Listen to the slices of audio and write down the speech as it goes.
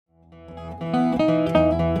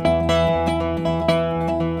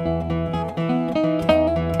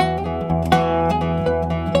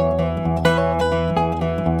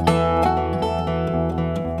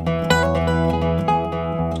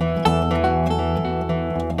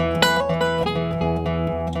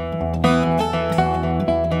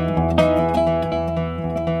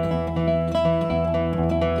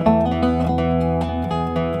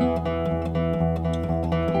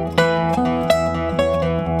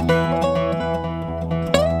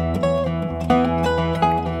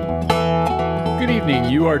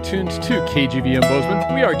You are tuned to KGVM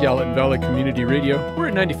Bozeman. We are Gallatin Valley Community Radio. We're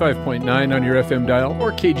at 95.9 on your FM dial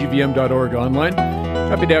or kgvm.org online.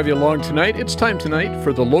 Happy to have you along tonight. It's time tonight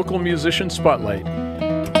for the Local Musician Spotlight.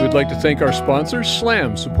 We'd like to thank our sponsors,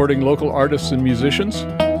 Slam, supporting local artists and musicians,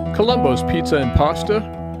 Colombo's Pizza and Pasta,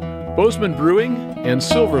 Bozeman Brewing, and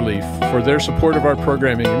Silverleaf for their support of our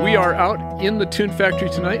programming. And we are out in the Tune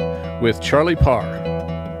Factory tonight with Charlie Parr.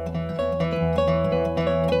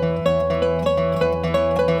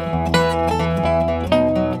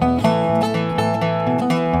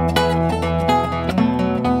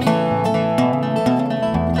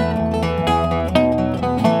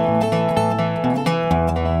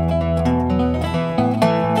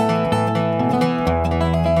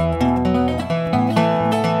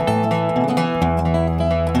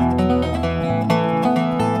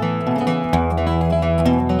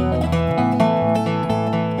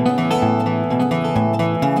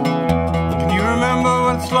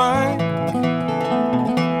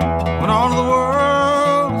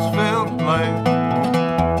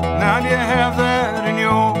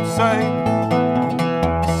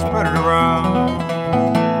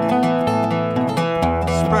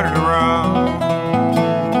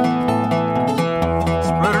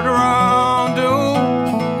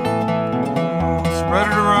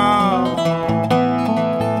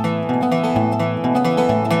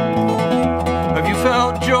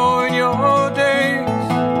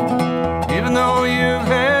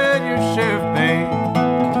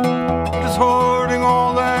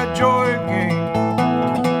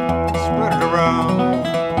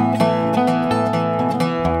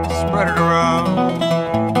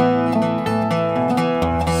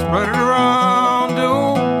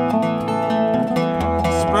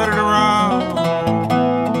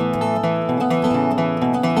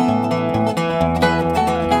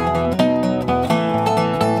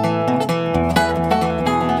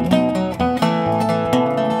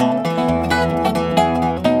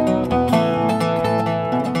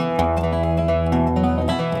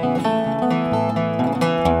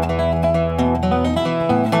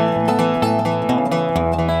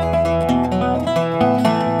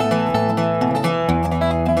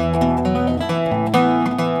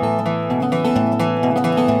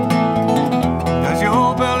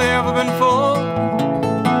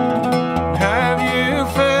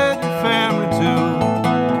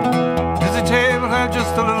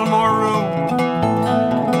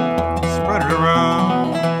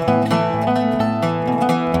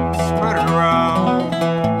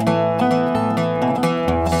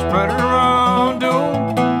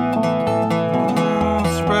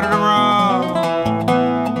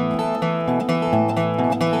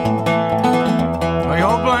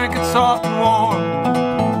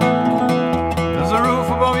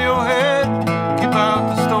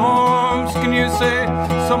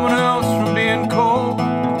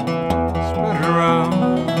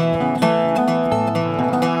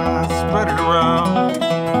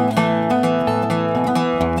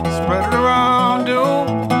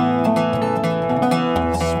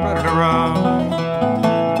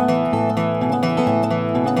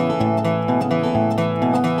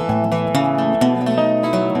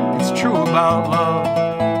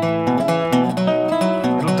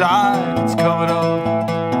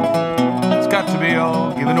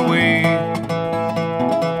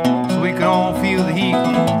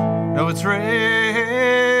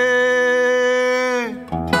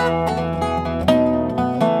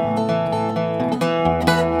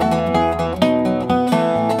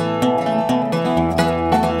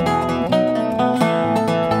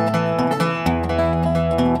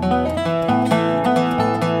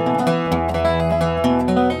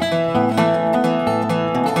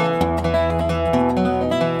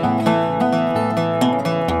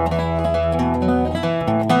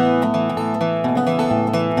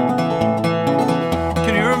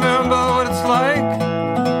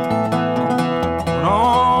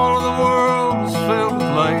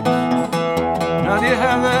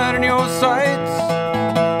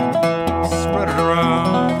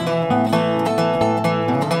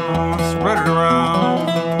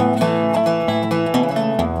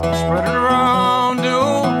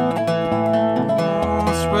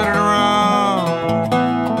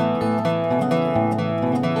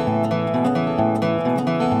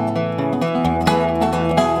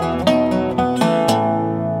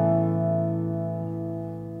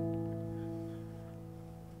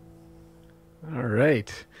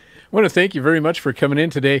 I want to thank you very much for coming in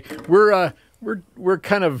today. We're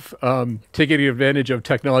kind of taking advantage of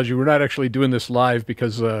technology. We're not actually doing this live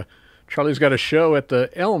because Charlie's got a show at the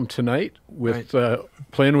Elm tonight with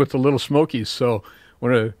playing with the Little Smokies. So I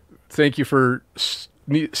want to thank you for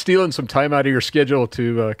stealing some time out of your schedule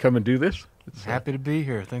to come and do this. Happy to be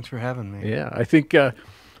here. Thanks for having me. Yeah, I think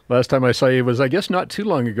last time I saw you was, I guess, not too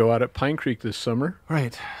long ago out at Pine Creek this summer.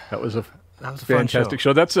 Right. That was a fun fantastic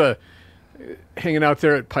show. That's hanging out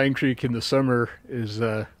there at Pine Creek in the summer is,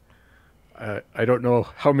 I don't know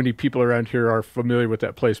how many people around here are familiar with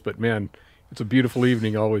that place, but man, it's a beautiful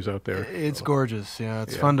evening always out there. It's gorgeous. Yeah,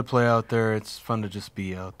 it's fun to play out there. It's fun to just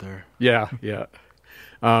be out there. Yeah.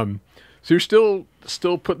 So you're still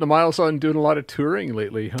putting the miles on, doing a lot of touring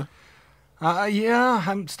lately, huh? Yeah,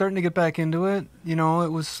 I'm starting to get back into it. You know, it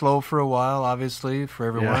was slow for a while, obviously, for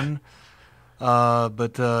everyone. Yeah.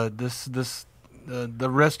 But the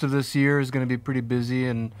rest of this year is going to be pretty busy,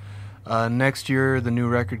 and next year the new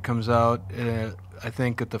record comes out, I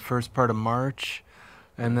think, at the first part of March,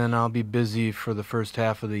 and then I'll be busy for the first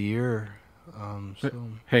half of the year.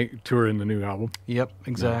 Touring the new album. Yep,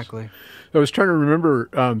 exactly. Nice. I was trying to remember.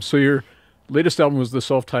 So your latest album was the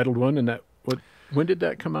self-titled one, and when did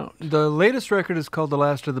that come out? The latest record is called "The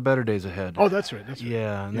Last of the Better Days Ahead." Oh, that's right.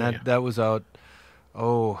 Yeah, and that was out.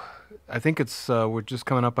 Oh, I think it's we're just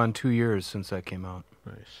coming up on 2 years since that came out.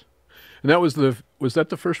 Nice. And that was that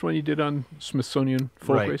the first one you did on Smithsonian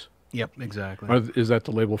Folkways? Right. Yep, exactly. Or is that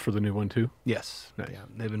the label for the new one too? Yes. Nice. Yeah,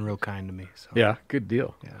 they've been real kind to me. So. Yeah, good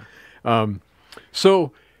deal. Yeah.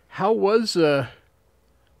 So how was the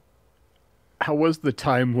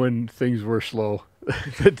time when things were slow?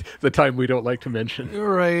 the time we don't like to mention.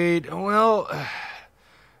 Right. Well,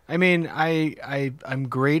 I mean, I'm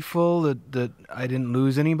grateful that I didn't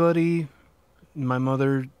lose anybody. My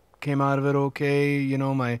mother came out of it okay. You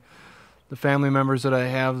know, the family members that I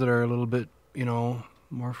have that are a little bit, you know,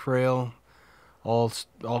 more frail, all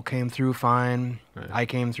came through fine. Right. I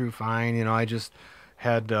came through fine. You know, I just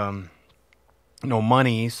had no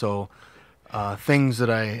money, so things that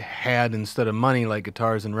I had instead of money, like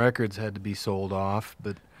guitars and records, had to be sold off.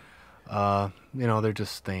 But you know, they're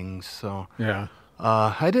just things. So yeah,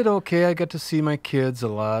 I did okay. I got to see my kids a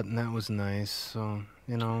lot, and that was nice. So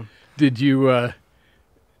you know, did you?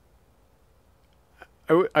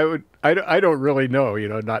 I don't really know. You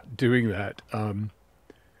know, not doing that.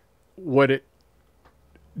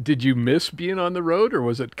 Did you miss being on the road, or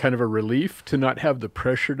was it kind of a relief to not have the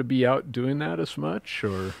pressure to be out doing that as much,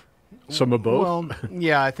 or some of both? Well,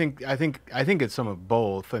 yeah, I think it's some of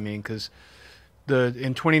both. I mean, because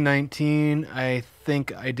in 2019, I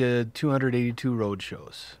think I did 282 road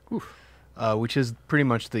shows, which is pretty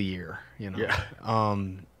much the year, you know. Yeah.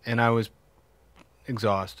 And I was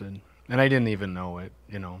exhausted, and I didn't even know it,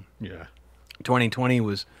 you know. Yeah. 2020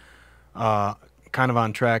 was kind of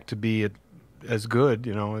on track to be as good,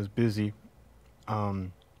 you know, as busy.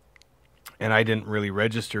 And I didn't really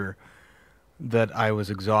register that I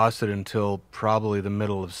was exhausted until probably the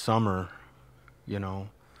middle of summer, you know.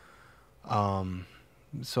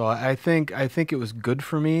 So I think it was good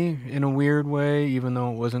for me in a weird way, even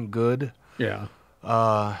though it wasn't good. Yeah.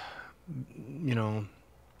 You know,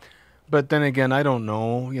 but then again, I don't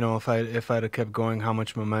know, you know, if I'd have kept going, how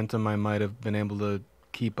much momentum I might have been able to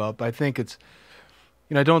keep up. I think it's,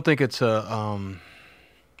 you know, I don't think it's an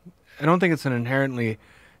inherently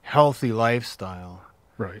healthy lifestyle.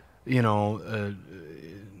 Right. You know,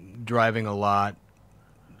 driving a lot,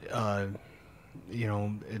 you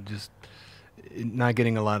know, not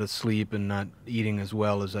getting a lot of sleep and not eating as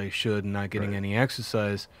well as I should and not getting any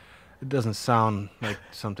exercise. It doesn't sound like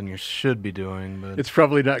something you should be doing, but it's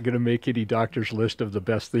probably not going to make any doctor's list of the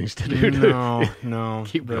best things to do. No.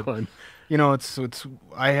 Keep going. You know, it's.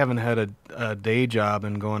 I haven't had a day job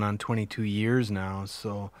in going on 22 years now,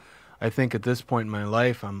 so I think at this point in my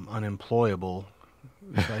life I'm unemployable.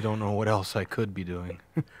 I don't know what else I could be doing.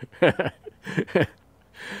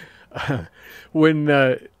 How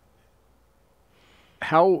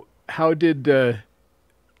did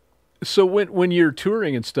so when you're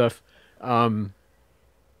touring and stuff, how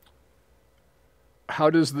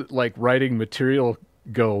does the writing material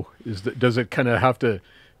go? Does it kind of have to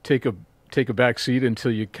take a back seat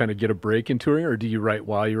until you kind of get a break in touring, or do you write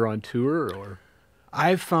while you're on tour? Or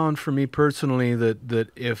I've found for me personally that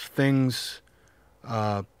if things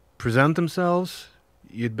present themselves,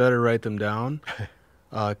 you'd better write them down,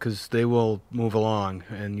 because they will move along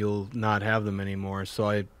and you'll not have them anymore.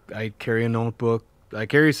 So I carry a notebook. I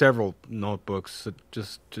carry several notebooks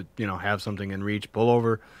just to, you know, have something in reach, pull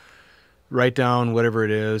over, write down whatever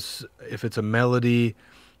it is. If it's a melody,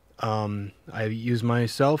 I use my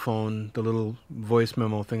cell phone, the little voice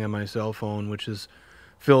memo thing on my cell phone, which is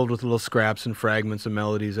filled with little scraps and fragments of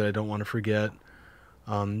melodies that I don't want to forget.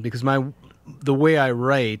 Because the way I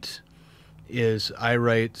write is I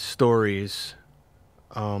write stories.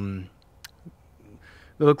 They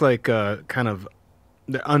look like kind of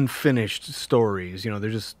unfinished stories. They're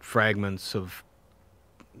just fragments of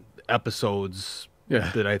episodes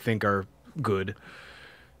that I think are good.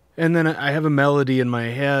 And then I have a melody in my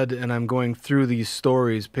head, and I'm going through these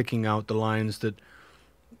stories, picking out the lines that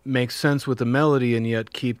make sense with the melody, and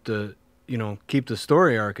yet keep the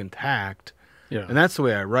story arc intact. Yeah. And that's the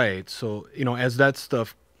way I write. So as that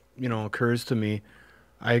stuff occurs to me,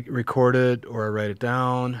 I record it or I write it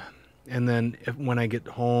down, and then when I get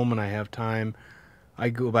home and I have time, I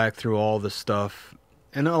go back through all the stuff,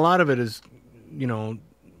 and a lot of it is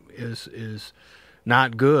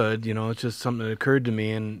not good. It's just something that occurred to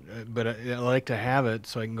me, but I like to have it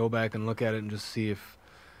so I can go back and look at it and just see if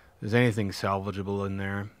there's anything salvageable in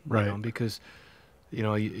there, right? Because in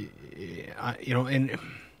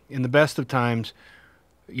the best of times,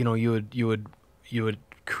 you would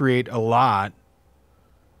create a lot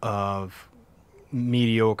of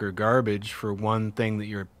mediocre garbage for one thing that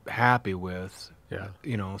you're happy with. Yeah.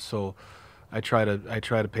 So I try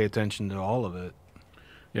to pay attention to all of it.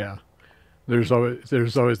 Yeah. There's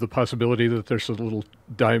always the possibility that there's a little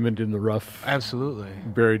diamond in the rough. Absolutely.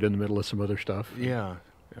 Buried in the middle of some other stuff. Yeah.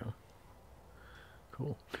 Yeah.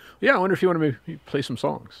 Cool. Yeah, I wonder if you want to maybe play some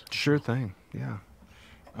songs. Sure thing. Yeah.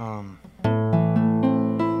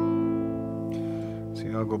 See,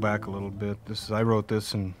 I'll go back a little bit. I wrote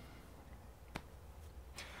this in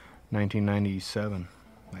 1997,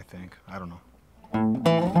 I think. I don't know.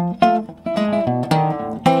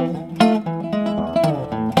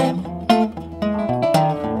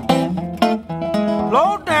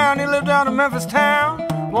 Low down, he lived down in Memphis town.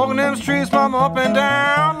 Walking them streets, mama up and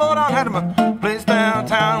down. Low down had him a place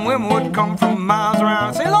downtown. Women would come from miles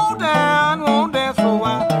around. Say, low down, won't dance for a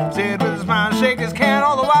while. Said with his mind, shake his can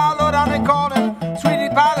all the while. Low down, they called him Sweetie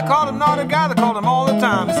Pie. They called him naughty guy. They called him all the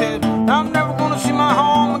time. He said, I'm never gonna see my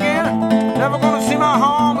home again. Never gonna see my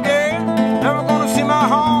home again. Never gonna see my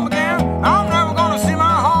home again. I'm never gonna see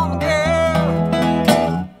my home again.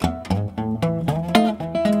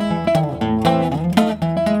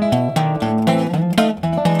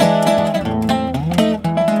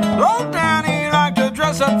 Low down, he liked to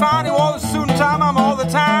dress up fine. He wore the suit and tie, mama, all the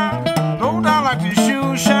time. Low down, liked his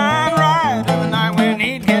shoes shine right every night when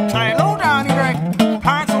he'd get tight. Low down, he drank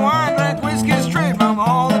pints of wine, drank whiskey straight, mama,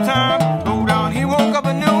 all the time. Low down, he woke up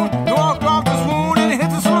at noon. He walked off the swoon and he hit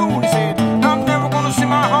the saloon. He said, I'm never gonna see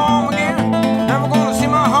my home again. Never gonna see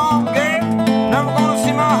my home again. Never gonna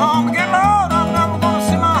see my home again. Lord, I'm never gonna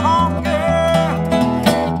see my home again.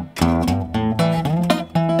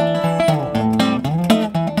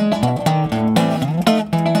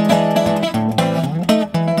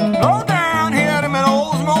 Low down, he had him an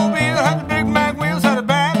Oldsmobile, had the Big Mac wheels, had a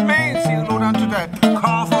bad main seal. Low down to that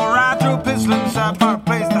car for a ride through a pistol inside Park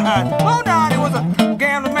place to hide. Low down, he was a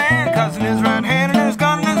gambling man, cussing his right hand and his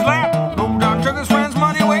gun in his lap. Low down, took his friend's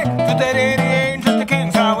money away, took that 88 and took the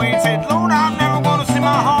King's Highway and said, Low down, never gonna see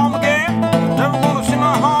my home again. Never gonna see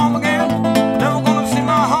my home again. Never gonna see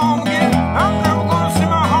my home again. I'm never gonna see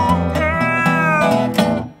my home again.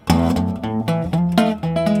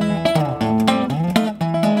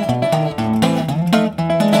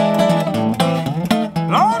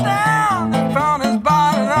 Low down, they found his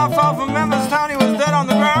body not far from Memphis town. He was dead on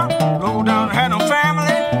the ground. Low down, had no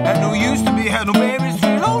family, had no used to be, had no babies.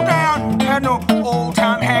 Low down, had no old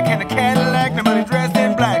time hack and a Cadillac, nobody dressed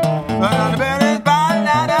in black. But on the bed of his body,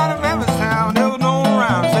 now down in Memphis town, there was no one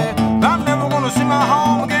around. Said, I'm never gonna see my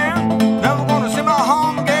home again. Never gonna see my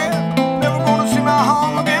home again. Never gonna see my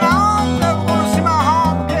home again. I'm never gonna see my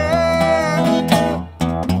home again.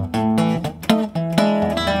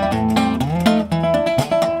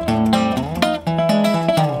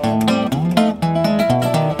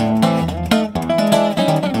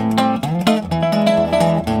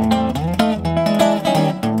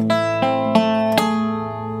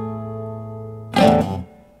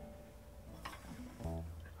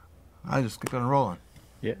 I just keep on rolling.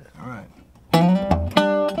 Yeah. All right.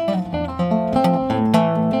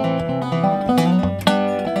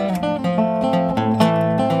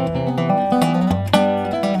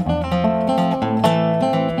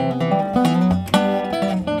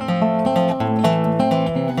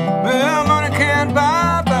 Well, money can't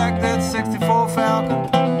buy back that 64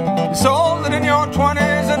 Falcon. You sold it in your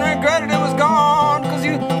 20s and regretted it was gone, 'cause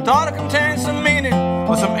you thought it contained some meaning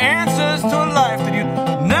or some answers to a life that you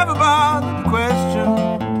never bothered to question,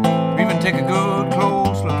 or even take a good close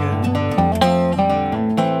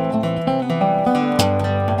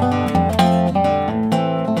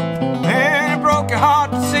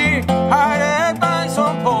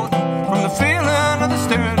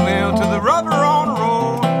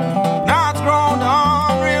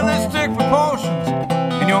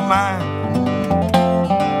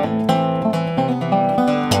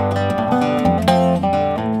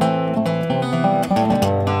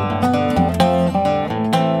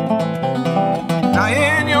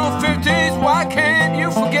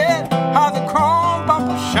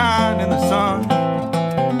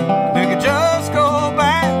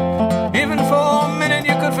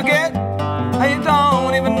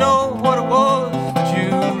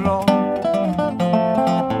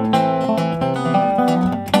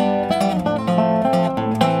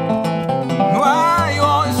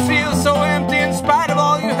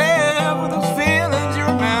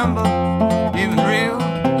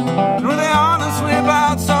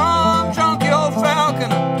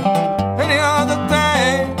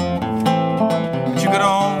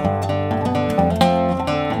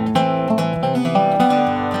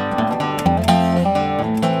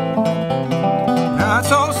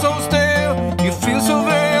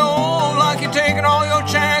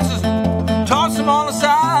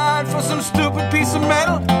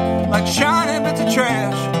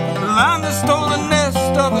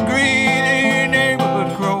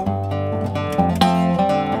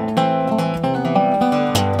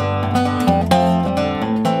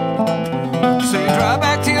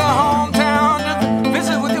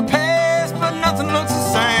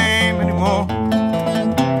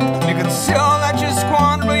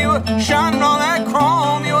were shining all that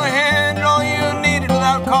chrome. You were handed all you needed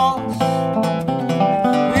without cost.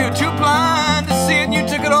 You were too blind to see it and you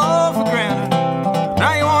took it all for granted.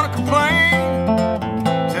 Now you want to complain?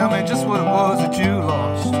 Tell me just what it was that you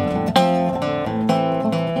lost.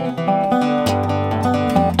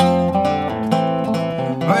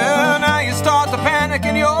 Well, now you start to panic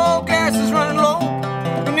and your gas is running low,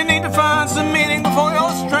 and you need to find some meaning before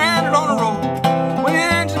you're stranded on the road. When your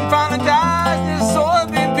engine finally dies and your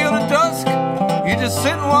soybean peeled to dusk, you just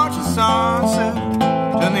sit and watch the sunset,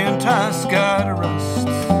 turn the entire sky to rust.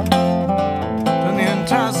 Turn the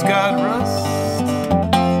entire sky to rust.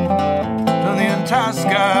 Turn the entire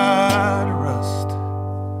sky to rust.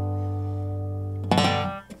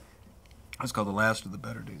 That's called The Last of the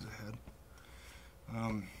Better Days Ahead.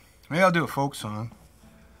 Maybe I'll do a folk song.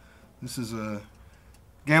 This is a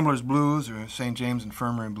Gambler's Blues or St. James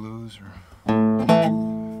Infirmary Blues, or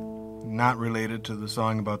not related to the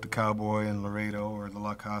song about the cowboy in Laredo or the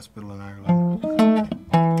Luck Hospital in Ireland.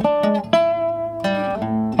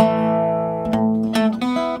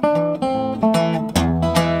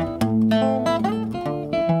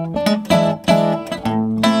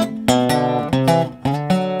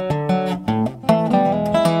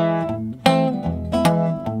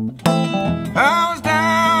 I was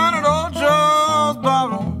down at old Joe's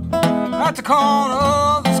Ballroom at the corner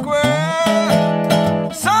of the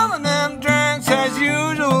square. Some of them drinks as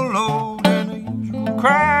usual load, and the usual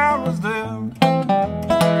crowd was there.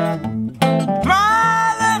 To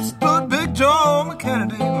my left stood Big Joe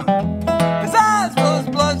McKennedy. His eyes was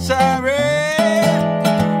bloodshot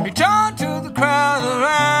red. He turned to the crowd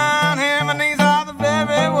around him, and these are the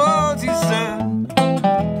very words he said.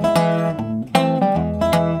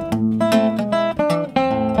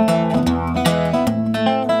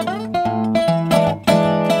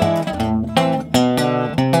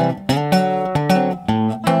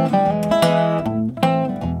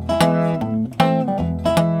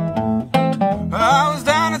 I was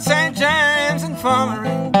down at St. James Infirmary.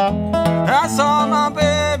 I saw my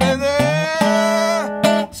baby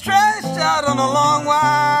there, stretched out on a long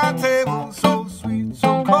white table, so sweet,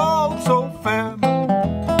 so cold, so fair.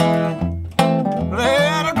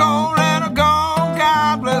 Let her go,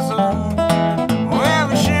 God bless her,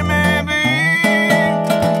 wherever she may be.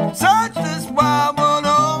 Search this wide world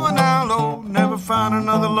over now, Lord, never find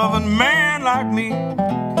another loving man like me.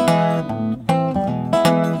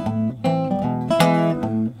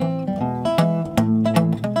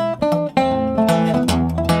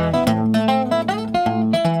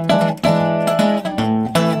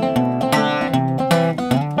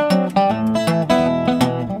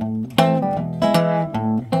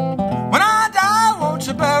 When I die, won't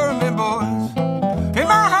you bury me, boys, in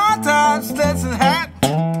my high-top Stetson hat?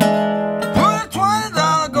 Put a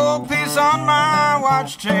 $20 gold piece on my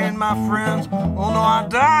watch chain, my friends. Oh no, I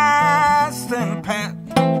die standing pat.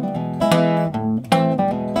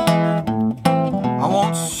 I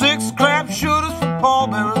want 6 crap shooters for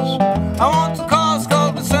pallbearers. I want the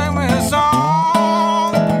Costco to sing me a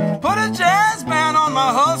song. Put a jazz band on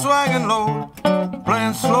my horse wagon load,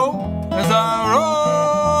 playing slow as I roll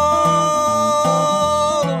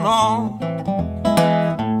along.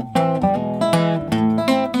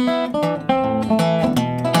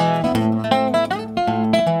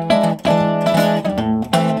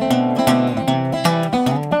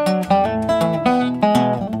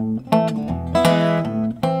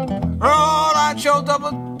 Roll out your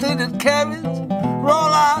double-titted carriage,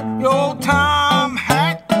 roll out your old-time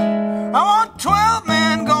hack. I want 12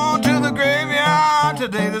 men going to the graveyard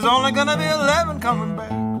today. There's only gonna be 11 coming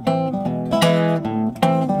back.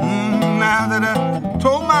 Now that I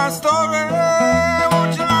told my story,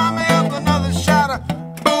 won't you line me up another shot of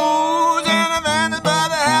booze? And if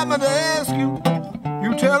anybody happen to ask you,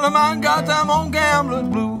 you tell them I got them on Gambler's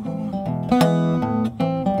Blues.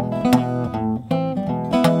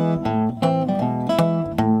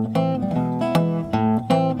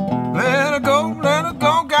 Let her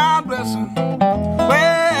go, God bless her,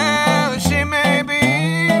 wherever she may be.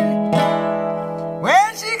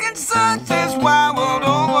 Where she can search this wide world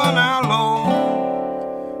over now,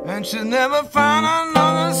 Lord, and she'll never find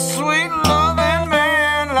another sweet loving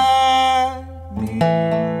man like me.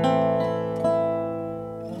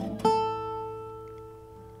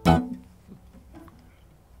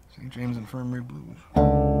 St. James Infirmary Blues.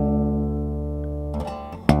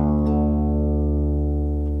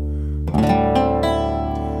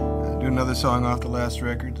 Do another song off the last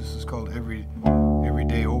record. This is called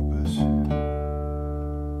Everyday Opus.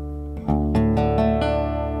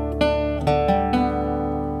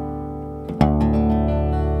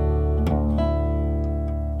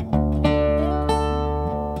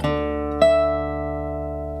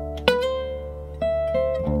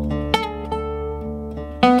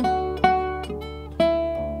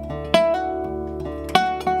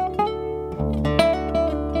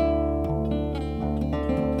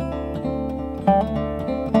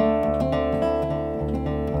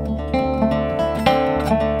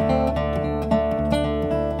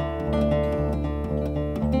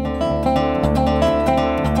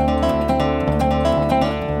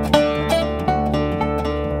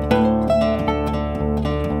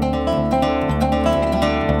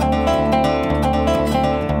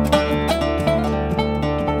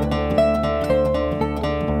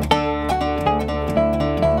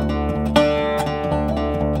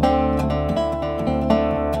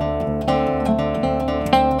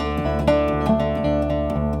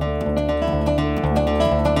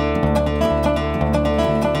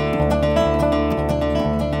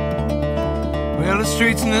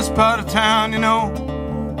 Streets in this part of town, you know,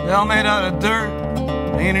 they're all made out of dirt.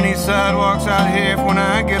 Ain't any sidewalks out here for when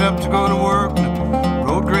I get up to go to work. The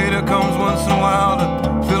road grader comes once in a while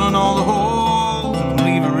to fill in all the holes and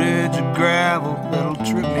leave a ridge of gravel that'll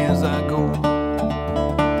trip me as I go.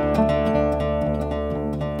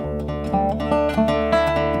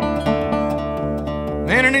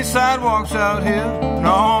 Ain't any sidewalks out here,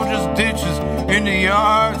 no, just ditches in the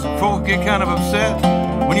yards. Folk get kind of upset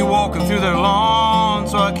when you're walking through their lawn,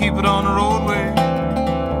 so I keep it on the roadway.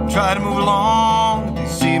 Try to move along. They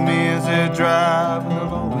see me as they drive, and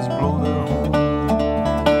they'll always blow their horn.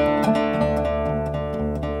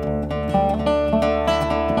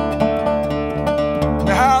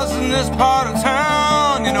 The houses in this part of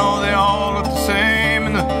town, you know, they all look the same.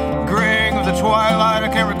 In the graying of the twilight, I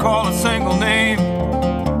can't recall a single name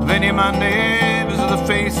of any of my neighbors or the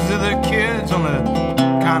faces of their kids, only the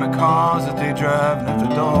kind of cars that they drive and if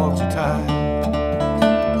their dogs are tied.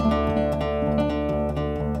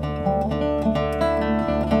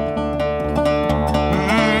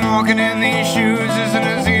 Walking in these shoes isn't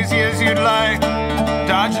as easy as you'd like.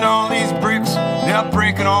 Dodging all these bricks, they're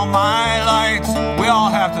breaking all my lights. We all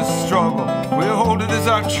have to struggle, we hold it as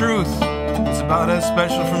our truth. It's about as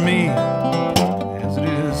special for me as it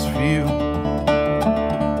is for you.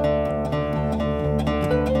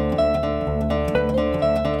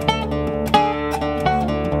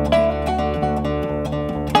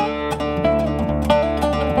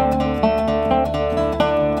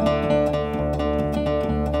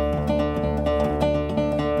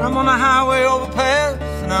 I'm on a highway overpass,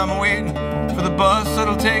 and I'm waiting for the bus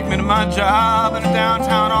that'll take me to my job in a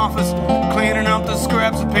downtown office, cleaning up the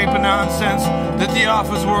scraps of paper nonsense that the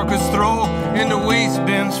office workers throw into waste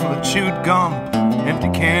bins full of chewed gum, empty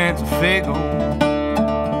cans of Faygo.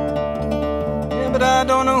 Yeah, but I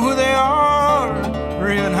don't know who they are,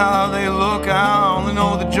 or even how they look. I only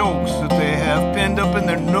know the jokes that they have pinned up in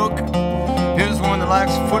their nook. Here's one that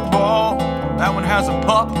likes football, that one has a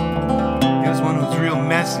pup. Here's one who's real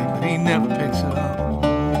messy, but he never picks it up.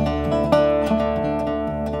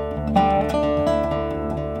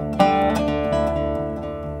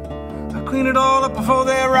 I clean it all up before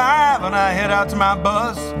they arrive, and I head out to my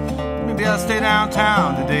bus. Maybe I'll stay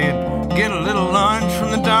downtown today and get a little lunch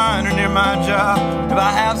from the diner near my job. If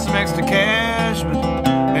I have some extra cash,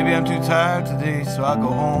 but maybe I'm too tired today, so I'll go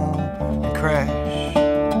home and crash.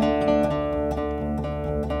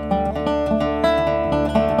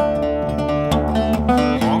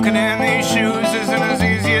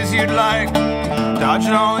 Like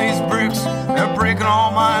dodging all these bricks, they're breaking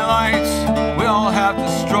all my lights. We all have to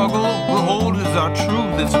struggle, we'll hold it as our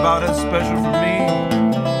truth. It's about as special for me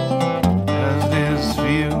as it is for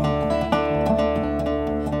you.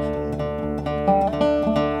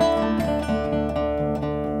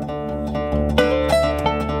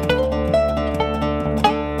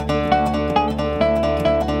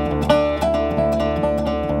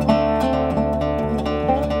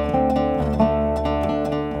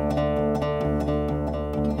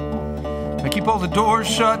 All the doors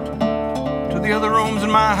shut to the other rooms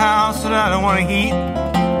in my house that I don't want to heat,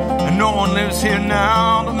 and no one lives here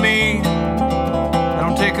now but me. I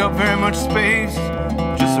don't take up very much space,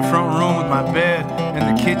 just the front room with my bed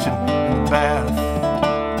and the kitchen and the bath.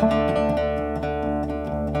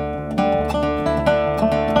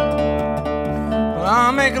 Well,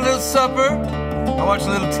 I'll make a little supper, I watch a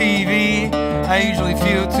little TV. I usually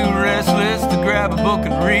feel too restless to grab a book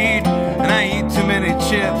and read, and I eat too many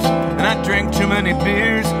chips, and I drink too many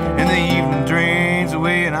beers, and the evening drains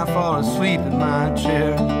away, and I fall asleep in my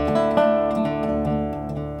chair.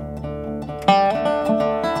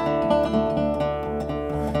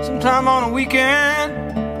 Sometime on a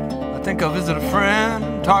weekend, I think I'll visit a friend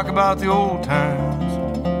and talk about the old times.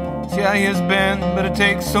 See how he has been, but it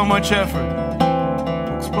takes so much effort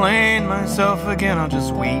to explain myself again. I'll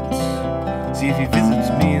just wait, see if he visits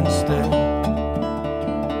me instead.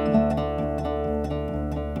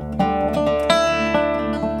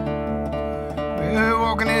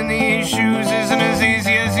 these shoes isn't as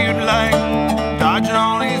easy as you'd like. Dodging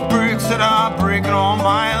all these bricks that are breaking all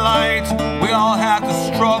my lights. We all have to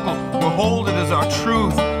struggle, we'll hold it as our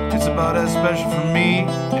truth. It's about as special for me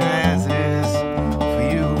as it is for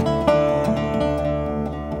you.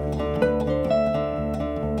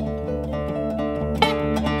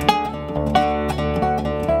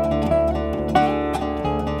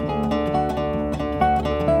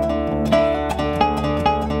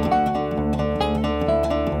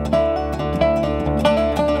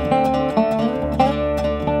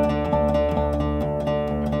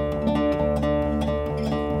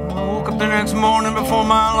 Next morning before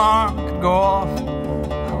my alarm could go off,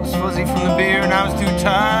 I was fuzzy from the beer and I was too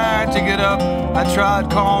tired to get up. I tried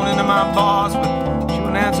calling into my boss, but she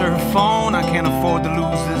wouldn't answer her phone. I can't afford to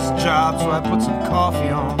lose this job, so I put some coffee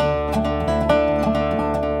on.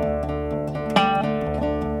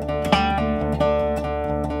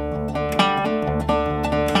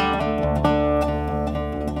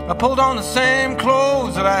 I pulled on the same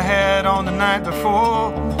clothes that I had on the night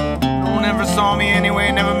before. Never saw me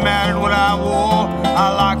anyway, never mattered what I wore. I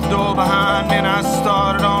locked the door behind me and I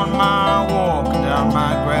started on my walk down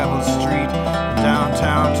my gravel street,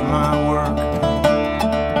 downtown to my work.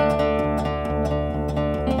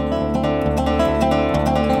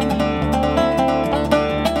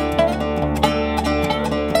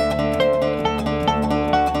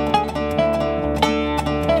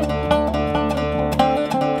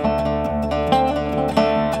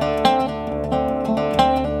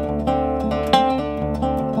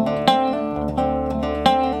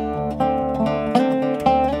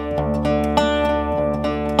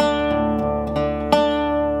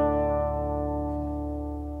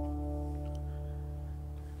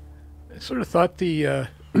 Sort of thought the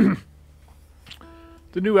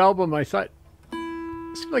new album, I thought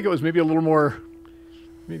it seemed like it was maybe a little more,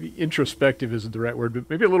 maybe introspective isn't the right word, but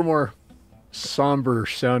maybe a little more somber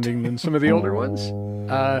sounding than some of the older ones.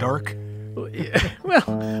 Dark?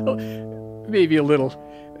 Well, maybe a little.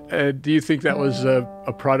 Do you think that was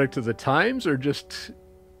a product of the times, or just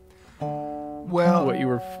well, what you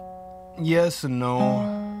were? Yes and no.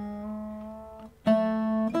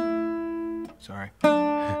 Sorry.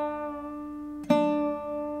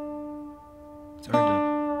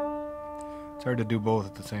 It's hard to do both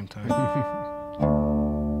at the same time.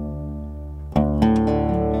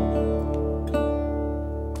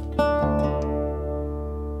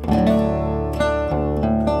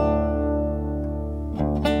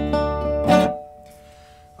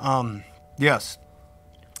 Yes,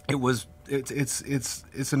 it was.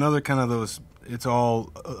 It's another kind of those. It's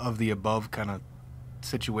all of the above kind of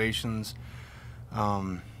situations.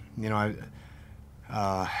 You know,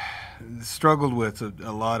 I struggled with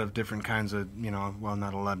a lot of different kinds of, well,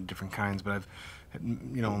 not a lot of different kinds, but I've,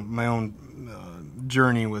 my own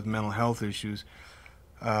journey with mental health issues,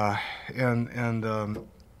 and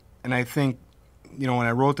I think, when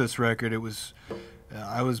I wrote this record, it was,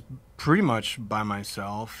 I was pretty much by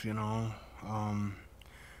myself, in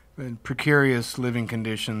precarious living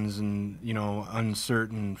conditions and,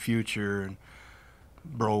 uncertain future, and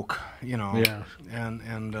broke, Yeah.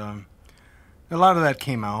 and a lot of that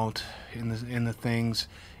came out in the things.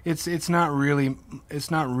 It's not really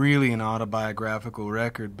an autobiographical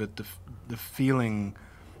record, but the feeling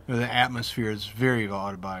or the atmosphere is very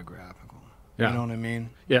autobiographical. Yeah. You know what I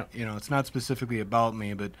mean? Yeah. It's not specifically about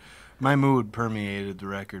me, but my mood permeated the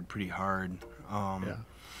record pretty hard.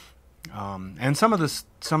 And some of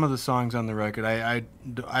the songs on the record, I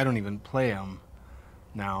don't even play them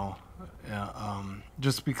now.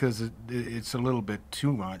 Just because it's a little bit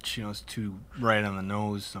too much, it's too right on the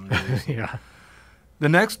nose some days. Yeah.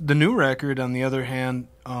 The new record, on the other hand,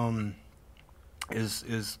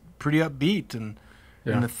 is pretty upbeat, and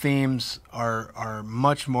the themes are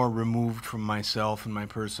much more removed from myself and my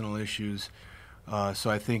personal issues. So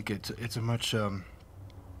I think it's a much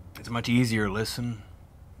easier listen.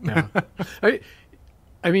 Yeah.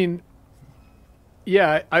 I mean,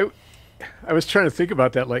 yeah, I was trying to think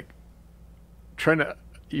about that, like trying to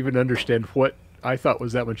even understand what I thought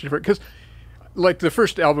was that much different. Because, like, the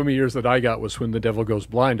first album of yours that I got was When the Devil Goes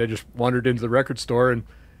Blind. I just wandered into the record store and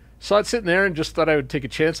saw it sitting there and just thought I would take a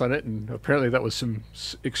chance on it. And apparently that was some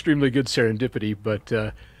extremely good serendipity. But,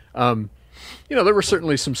 there were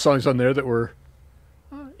certainly some songs on there that were,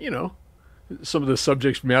 some of the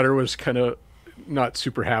subject matter was kind of not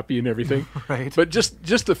super happy and everything. Right. But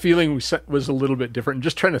just the feeling was a little bit different. And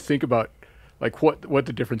just trying to think about, like, what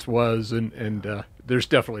the difference was, and there's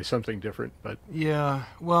definitely something different. But yeah,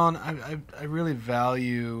 well, and I really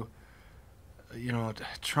value,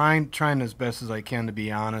 trying as best as I can to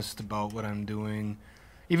be honest about what I'm doing,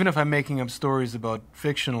 even if I'm making up stories about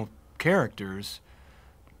fictional characters,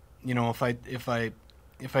 you know, if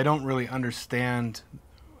I don't really understand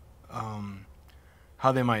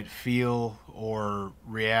how they might feel or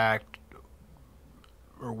react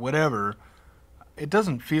or whatever, it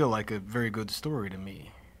doesn't feel like a very good story to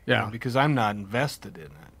me. Yeah. You know, because I'm not invested in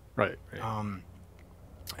it. Right.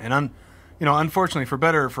 And unfortunately, for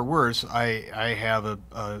better or for worse, I have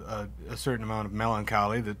a certain amount of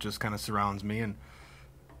melancholy that just kind of surrounds me, and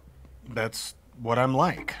that's what I'm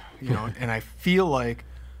like, you know. And I feel like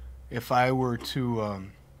if I were to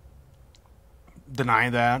deny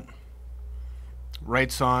that,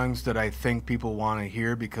 write songs that I think people want to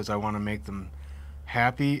hear because I want to make them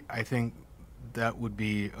happy, I think that would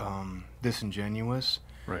be disingenuous.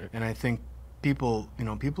 Right. And I think people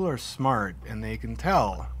are smart and they can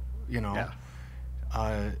tell, you know. Yeah.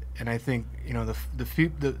 And I think, you know,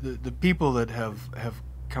 the people that have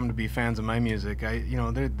come to be fans of my music, they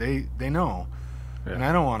know. Yeah. And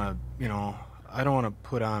I don't want to, you know,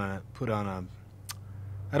 put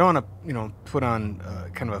on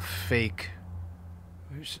kind of a fake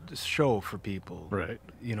show for people. Right.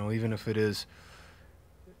 You know, even if it is,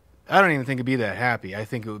 I don't even think it'd be that happy. I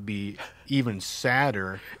think it would be even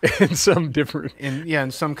sadder in some different,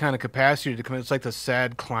 in some kind of capacity to come. It's like the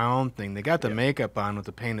sad clown thing. They got the makeup on with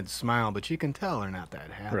the painted smile, but you can tell they're not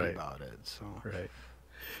that happy about it. So right,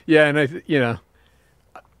 yeah, and you know,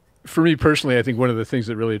 for me personally, I think one of the things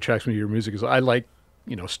that really attracts me to your music is I like,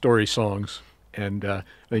 you know, story songs, and I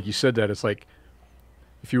think you said that it's like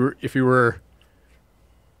if you were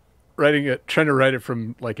trying to write it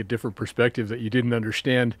from like a different perspective that you didn't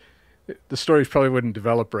understand, the stories probably wouldn't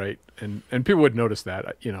develop right, and people would notice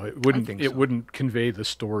that. You know, it wouldn't convey the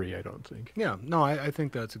story, I don't think. Yeah, no, I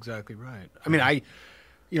think that's exactly right. I mean, I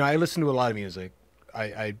listen to a lot of music.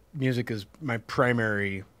 Music is my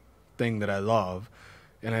primary thing that I love,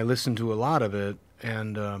 and I listen to a lot of it.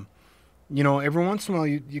 And you know, every once in a while,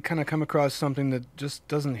 you kind of come across something that just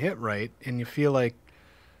doesn't hit right, and you feel like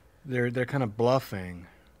they're kind of bluffing.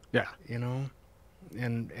 Yeah, you know,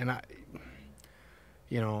 and I.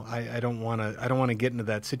 You know, I don't want to get into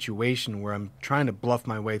that situation where I'm trying to bluff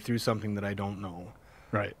my way through something that I don't know.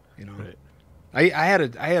 Right. You know. Right. I had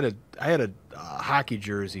a hockey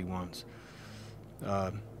jersey once,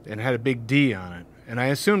 and it had a big D on it, and I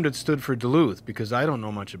assumed it stood for Duluth because I don't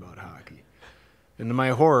know much about hockey. And to my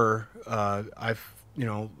horror, I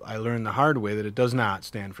learned the hard way that it does not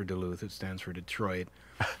stand for Duluth. It stands for Detroit.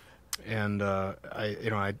 And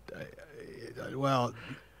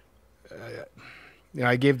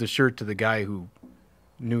I gave the shirt to the guy who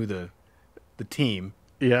knew the team.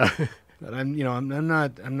 Yeah. But I'm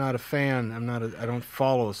not a fan. I don't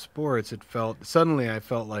follow sports. Suddenly I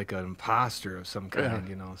felt like an imposter of some kind,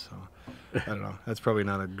 you know, so I don't know. That's probably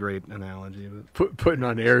not a great analogy, but putting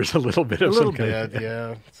on airs a little bit of some kind.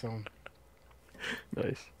 Yeah. So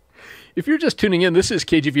nice. If you're just tuning in, this is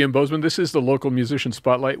KGVM Bozeman. This is the local musician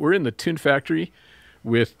spotlight. We're in the Tune Factory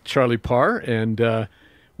with Charlie Parr, and I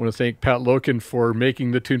want to thank Pat Loken for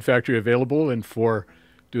making the Tune Factory available and for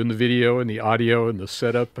doing the video and the audio and the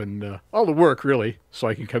setup and all the work, really, so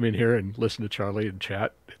I can come in here and listen to Charlie and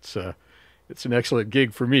chat. It's an excellent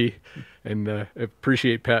gig for me, and I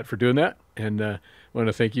appreciate Pat for doing that. And I want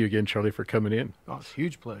to thank you again, Charlie, for coming in. Oh, it's a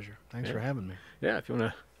huge pleasure. Thanks for having me. Yeah, if you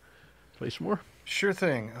want to play some more. Sure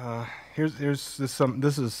thing. Here's this.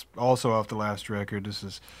 This is also off the last record. This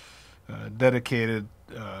is dedicated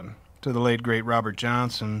to the late great Robert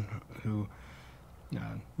Johnson, who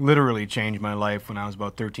literally changed my life when I was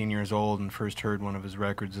about 13 years old and first heard one of his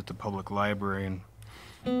records at the public library, and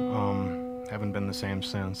haven't been the same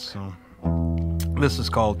since. So this is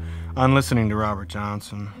called "On Listening to Robert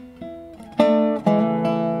Johnson."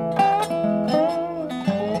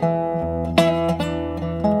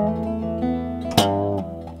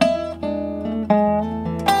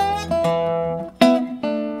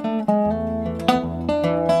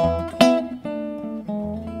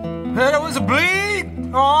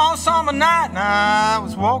 Night and I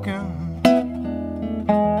was walking,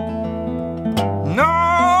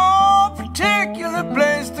 no particular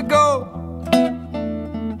place to go.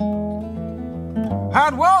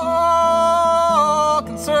 I'd walk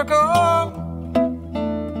in circles,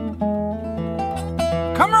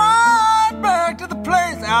 come right back to the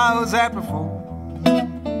place I was at before.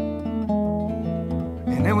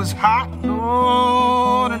 And it was hot,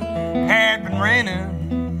 Lord, and had been raining.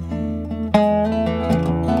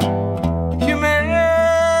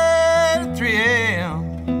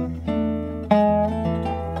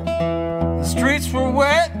 Were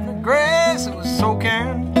wet and the grass, it was soaking.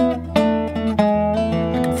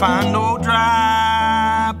 I could find no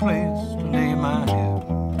dry place to lay my head.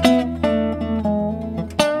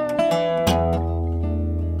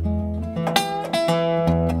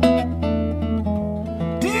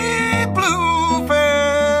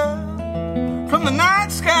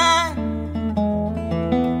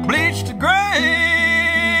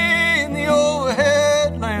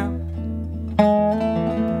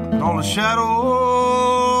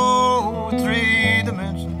 shadow in 3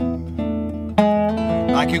 dimensions,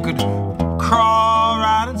 like you could crawl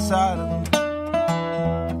right inside of them.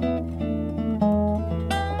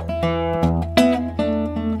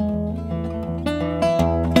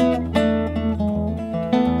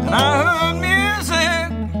 And I heard music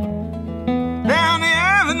down the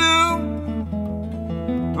avenue,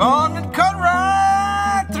 road that cut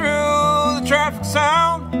right through the traffic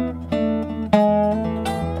sound,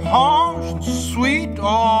 harsh and sweet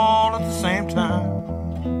all at the same time.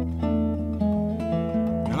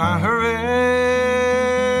 And I hurried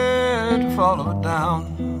to follow it down.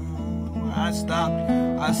 I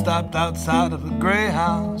stopped outside of a gray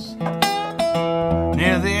house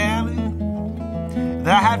near the alley that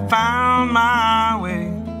I had found my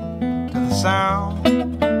way to the sound.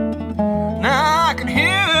 Now I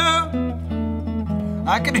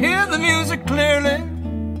could hear the music clearly,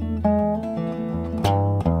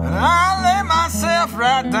 and I lay myself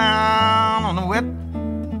right down on the wet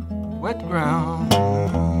ground.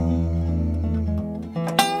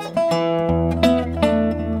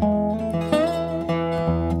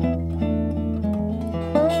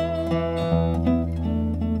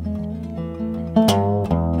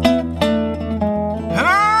 And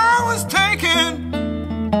I was taken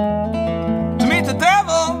to meet the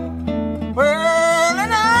devil. Well,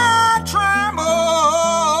 and I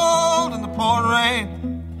trembled in the pouring rain.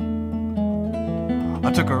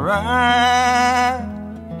 I took a ride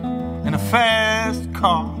in a fast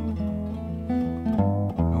car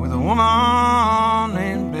with a woman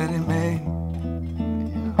named Betty May.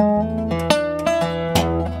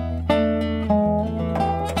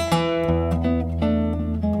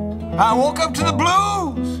 I woke up to the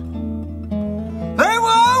blues. They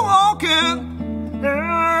were walking.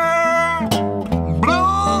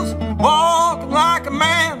 Blues walking like a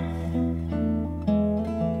man.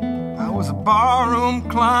 I was a barroom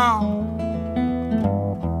clown.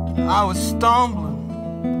 I was stumbling,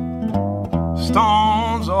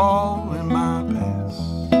 stones all in my past.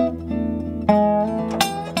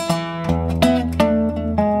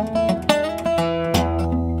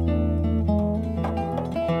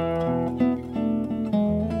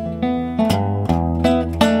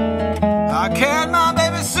 I carried my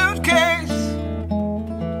baby's suitcase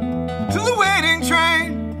to the waiting train.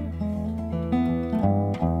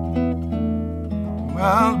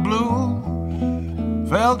 Well, the blues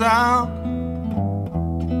fell down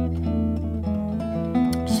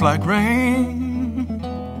just like rain,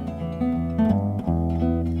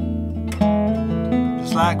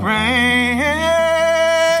 just like rain,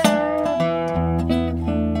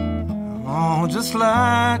 oh, just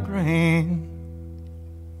like rain.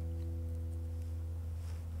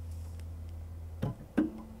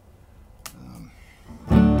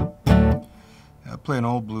 Playing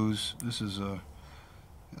old blues. This is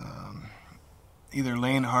either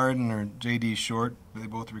Lane Hardin or J.D. Short. They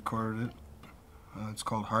both recorded it. It's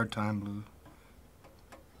called Hard Time Blues.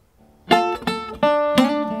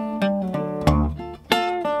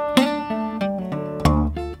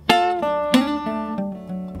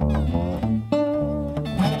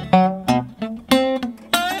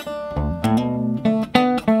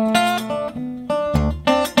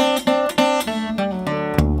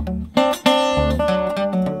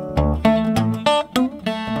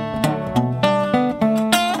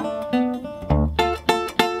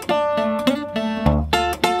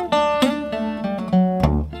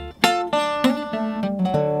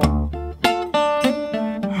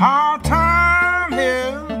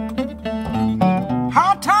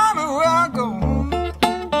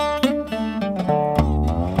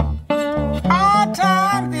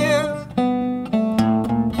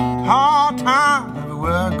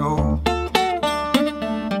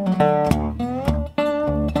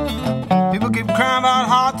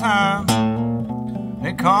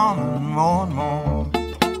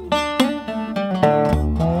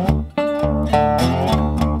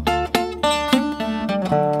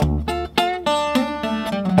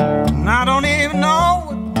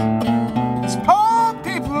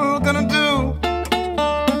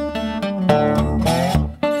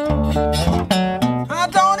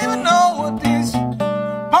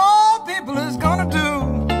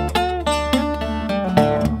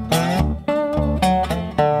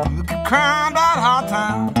 Crying about hard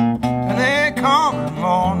time, and they come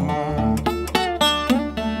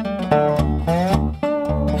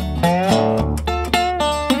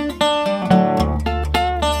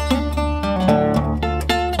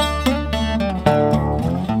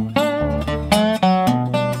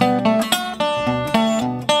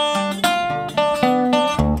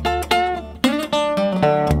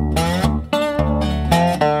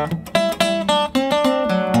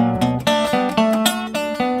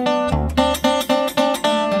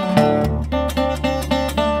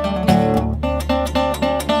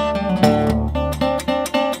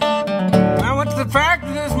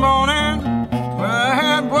factory this morning where I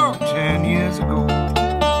had worked 10 years ago.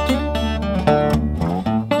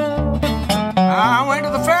 I went to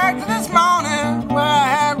the factory this morning where I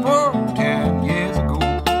had worked 10 years ago.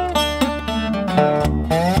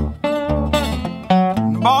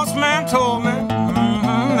 The boss man told me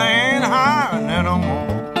they ain't hiring there no more.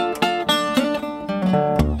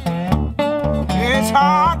 It's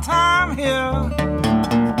hard time here,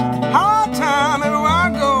 hard time everywhere I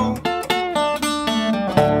go.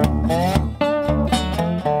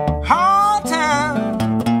 Hard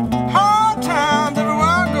times everywhere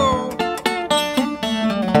I go.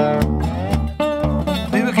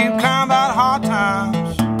 People keep crying about hard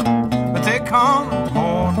times, but they come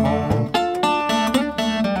more and more.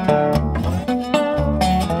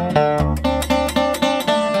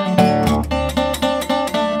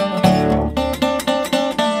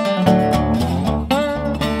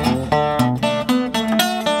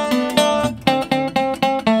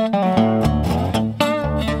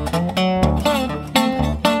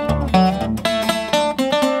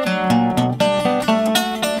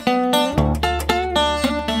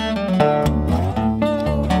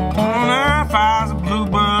 If I was a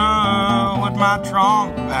bluebird with my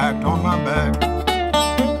trunk packed on my back.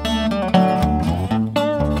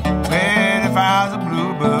 Well, if I was a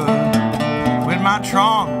bluebird with my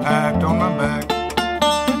trunk packed on my back,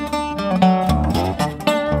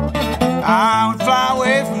 I would fly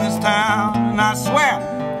away from this town, and I swear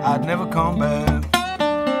I'd never come back.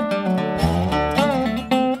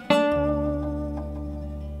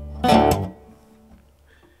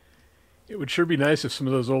 It would sure be nice if some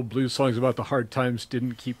of those old blues songs about the hard times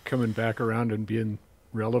didn't keep coming back around and being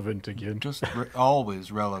relevant again. Just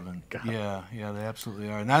always relevant. God. Yeah, they absolutely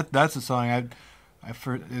are. And that's a song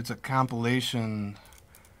it's a compilation.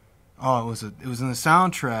 Oh, it was in the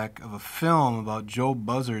soundtrack of a film about Joe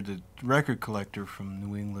Buzzard, the record collector from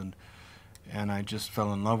New England, and I just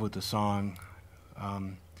fell in love with the song.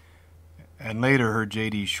 And later heard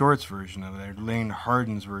J.D. Short's version of it. I heard Lane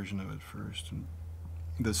Hardin's version of it first. And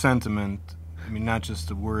the sentiment, I mean, not just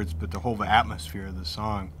the words, but the whole atmosphere of the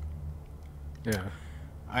song. Yeah.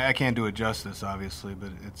 I can't do it justice, obviously,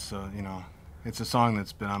 but it's it's a song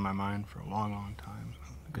that's been on my mind for a long, long time.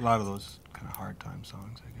 A lot of those kind of hard time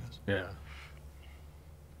songs, I guess. Yeah.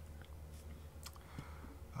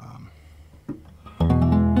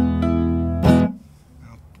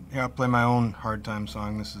 I'll play my own hard time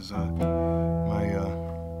song. This is my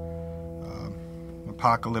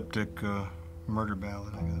apocalyptic murder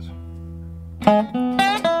ballad, I guess.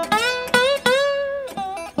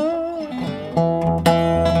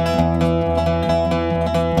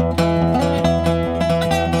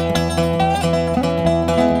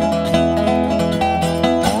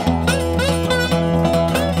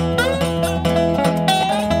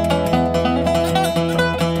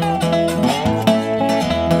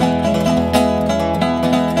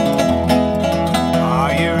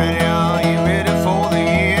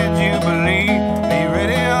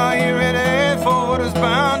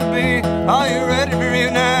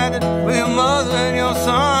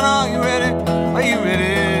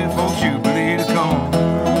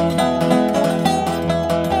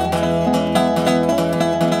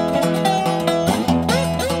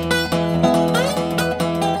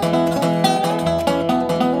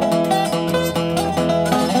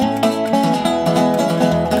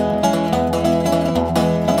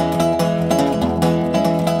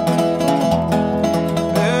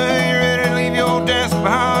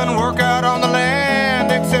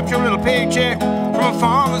 Paycheck from a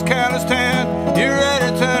farmer's careless town. You're ready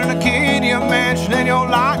to turn a key to your mansion and your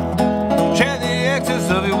lot. Share the excess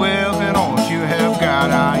of your wealth and all that you have got.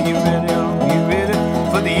 Are you ready? Are you ready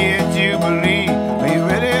for the year jubilee? Are you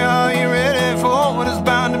ready? Are you ready for what is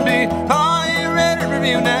bound to be? Are you ready to be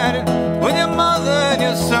united with your mother and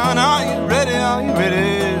your son? Are you ready? Are you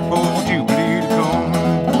ready for jubilee to come?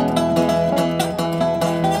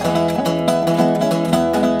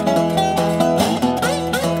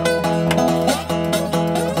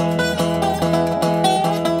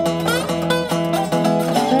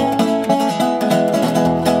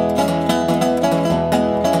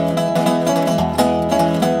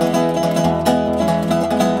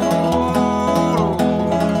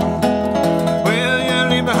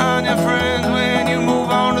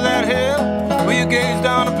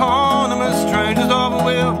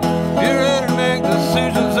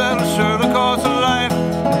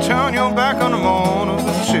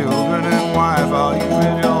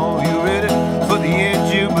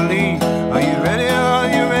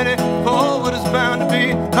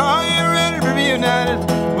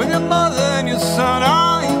 Son,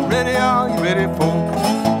 are you ready? Are you ready for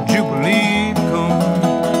Jubilee to come?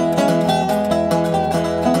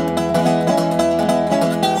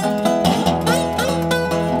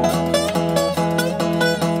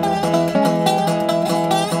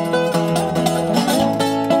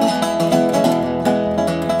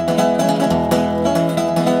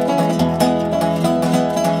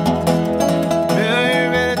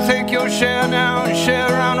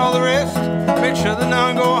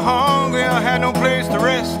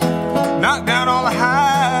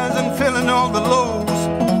 all the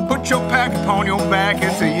lows. Put your pack upon your back,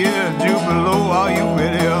 it's a year of Jubilee. Are you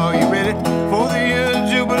ready? Are you ready for the year of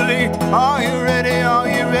Jubilee? Are you ready? Are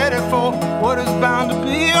you ready for what is bound to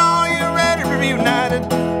be? Are you ready to be reunited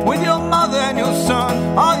with your mother and your son?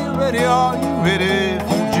 Are you ready? Are you ready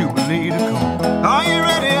for Jubilee to come? Are you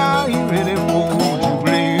ready? Are you ready for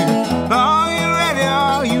Jubilee? Are you ready?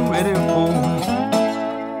 Are you ready for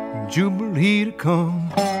Jubilee to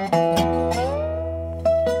come?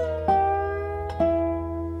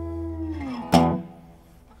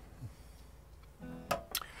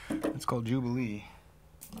 It's called Jubilee.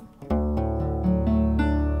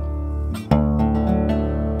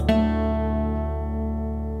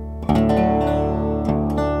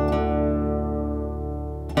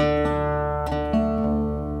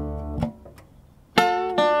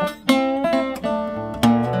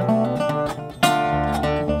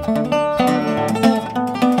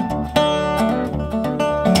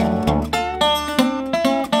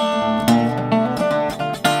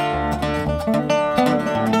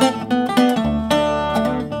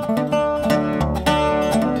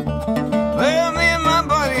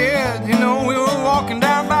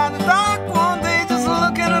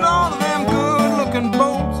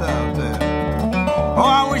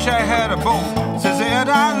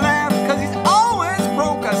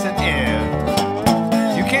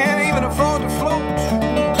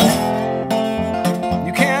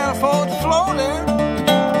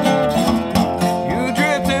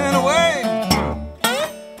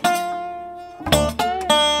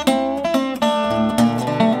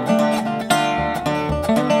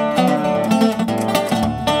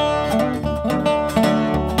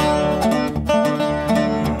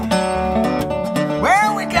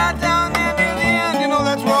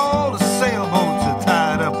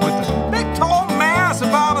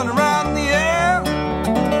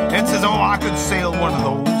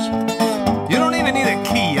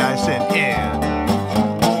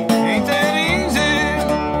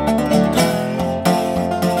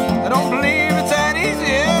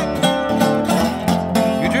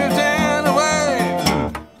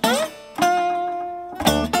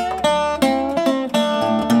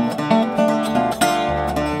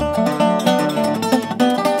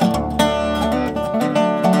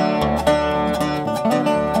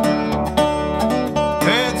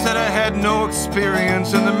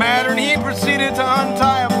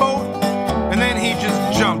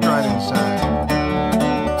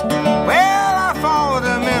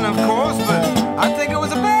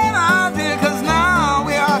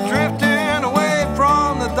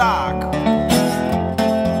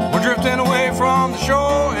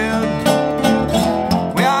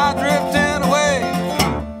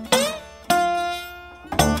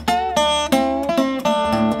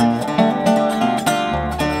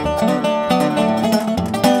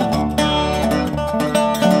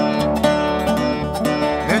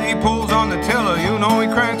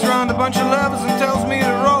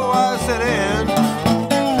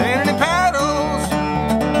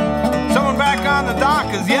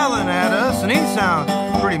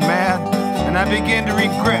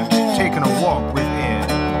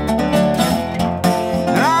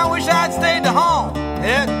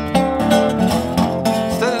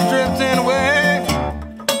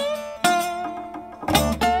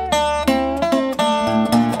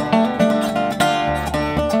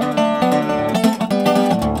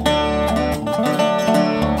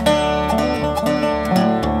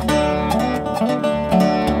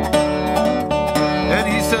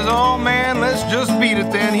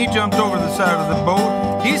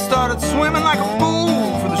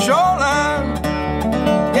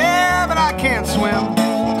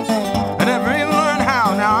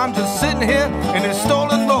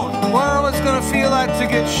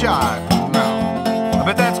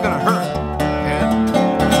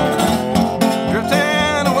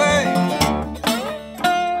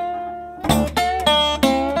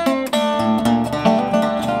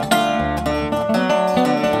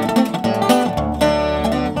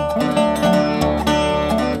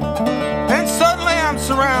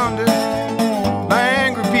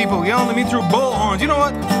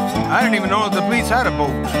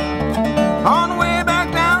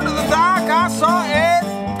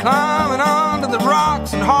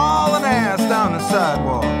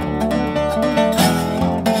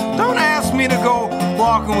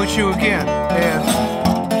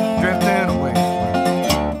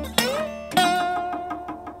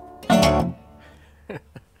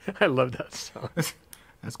 I love that song.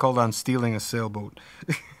 That's called On Stealing a Sailboat.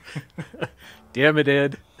 Damn it,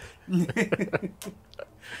 Ed. Let's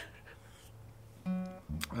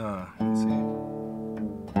see.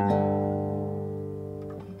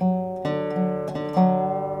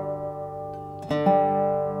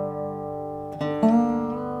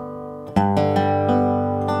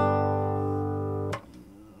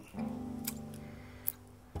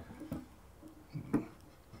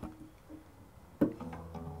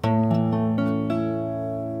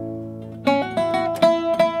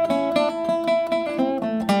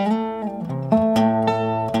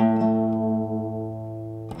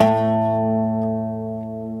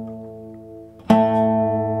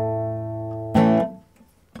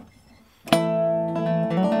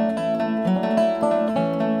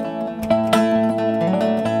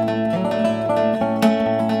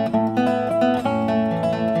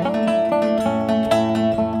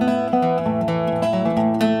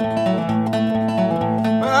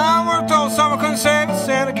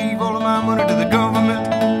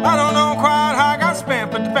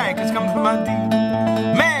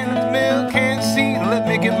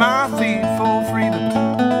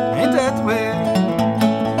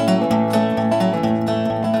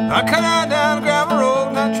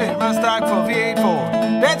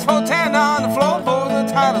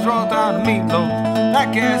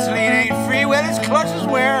 Black gasoline ain't free. Well, his clutch is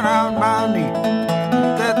wearing out my knee.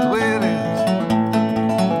 That's the way it is.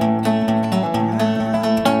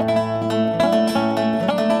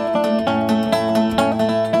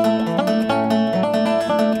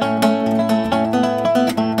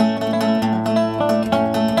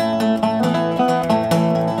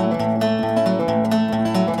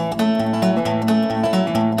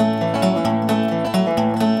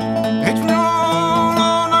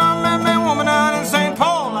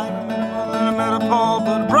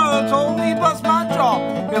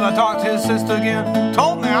 Sister again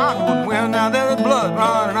told me I wouldn't win. Now there's blood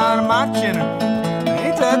running out of my chin.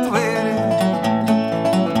 Ain't that the way it is?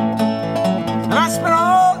 And I spent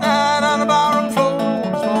all night on the barroom floor,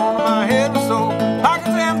 sworn to my head was sore. Pockets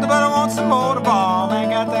empty, but I want some more to borrow. Man,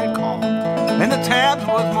 got that call, and the tabs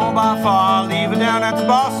was more by far. I'll leave it down at the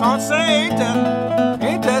bar, son. Say, ain't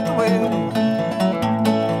that the way it is?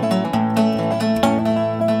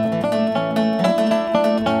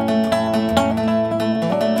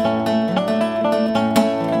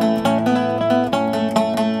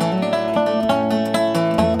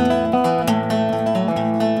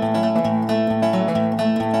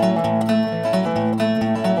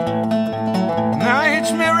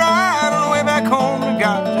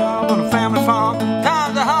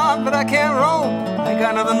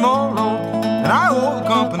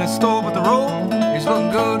 Company store, but the road is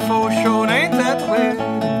looking good for a show, and ain't that the way it is?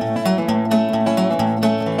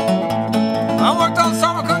 I worked all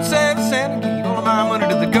summer, couldn't save a cent, and gave all of my money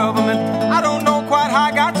to the government. I don't know quite how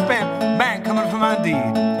I got spent, bank coming for my deed.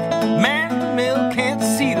 Man, the mill can't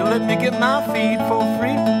see to let me get my feed for free.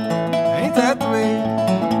 Ain't that the way it is?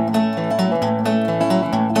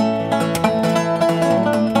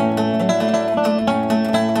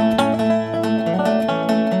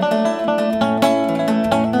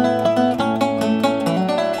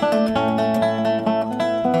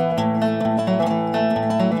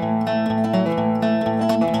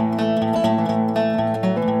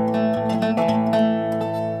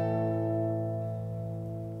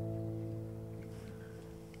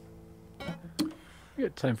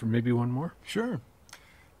 Time for maybe one more? Sure.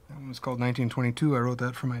 That one was called 1922. I wrote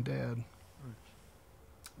that for my dad.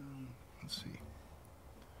 Let's see.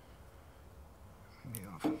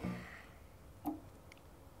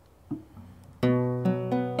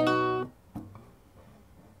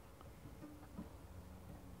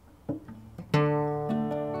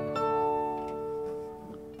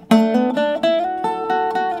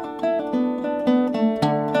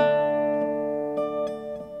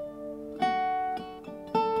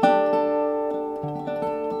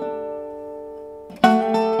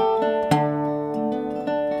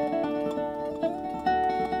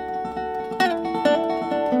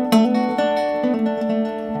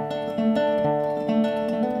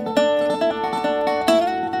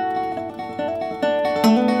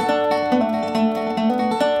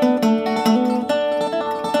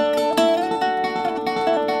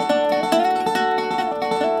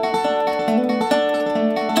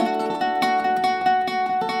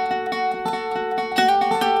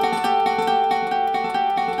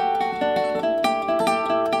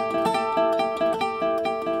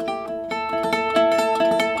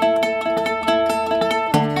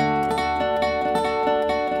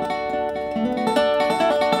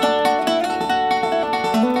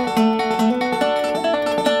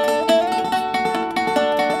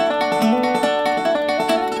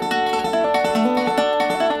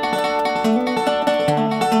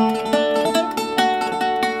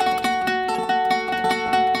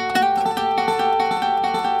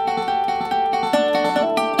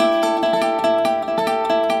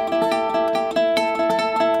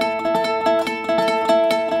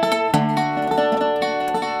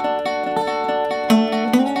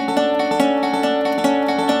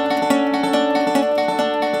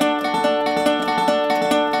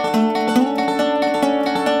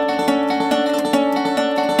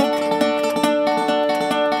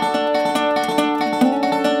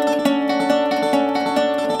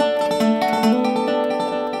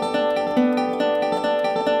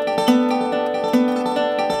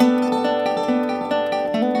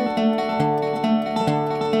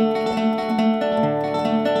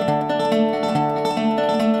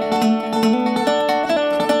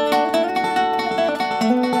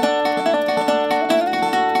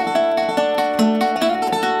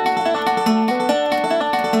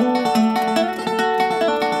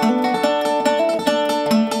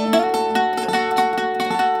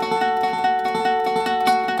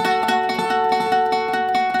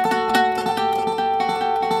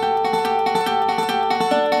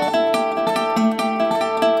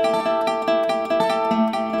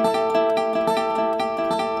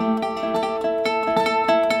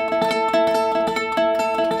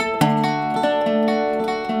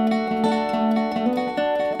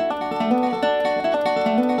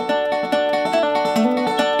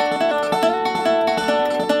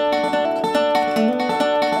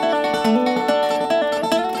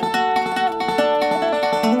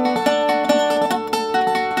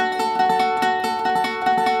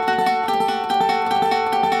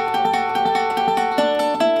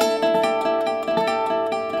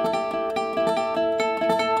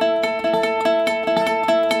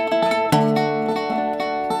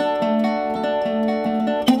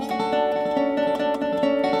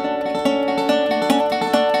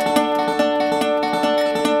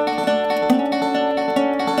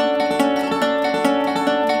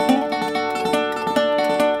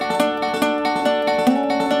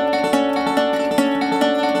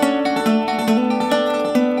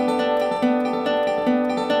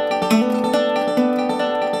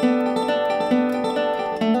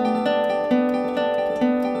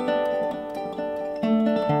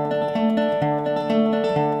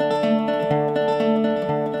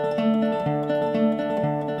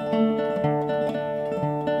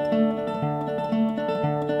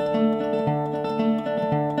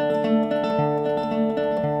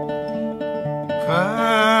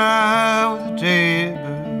 I was a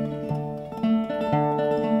jailbird.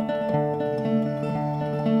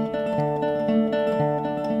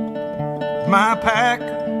 My pack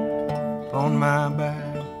on my back.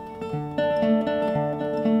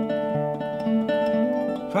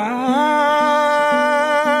 If I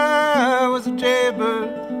was a jailbird,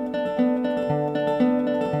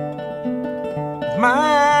 with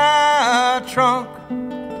my trunk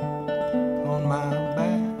on my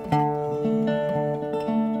back,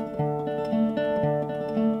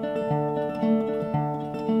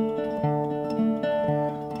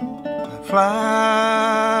 I'd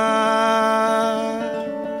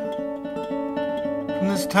fly from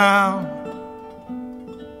this town,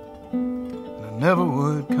 and I never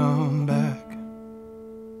would come back.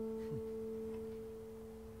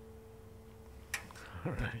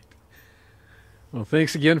 All right. Well,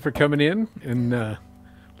 thanks again for coming in, and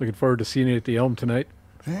looking forward to seeing you at the Elm tonight.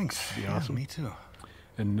 Thanks. Be awesome. Me too.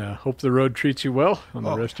 And hope the road treats you well on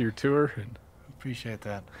the rest of your tour. And Appreciate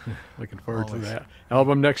that. looking forward Always. to that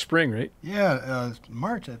album next spring, right? Yeah,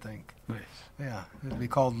 March, I think. Nice. Yeah, it'll be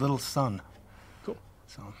called Little Sun. Cool.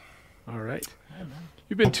 So, All right.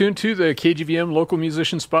 You've been tuned to the KGVM Local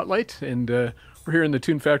Musician Spotlight, and we're here in the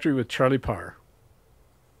Tune Factory with Charlie Parr.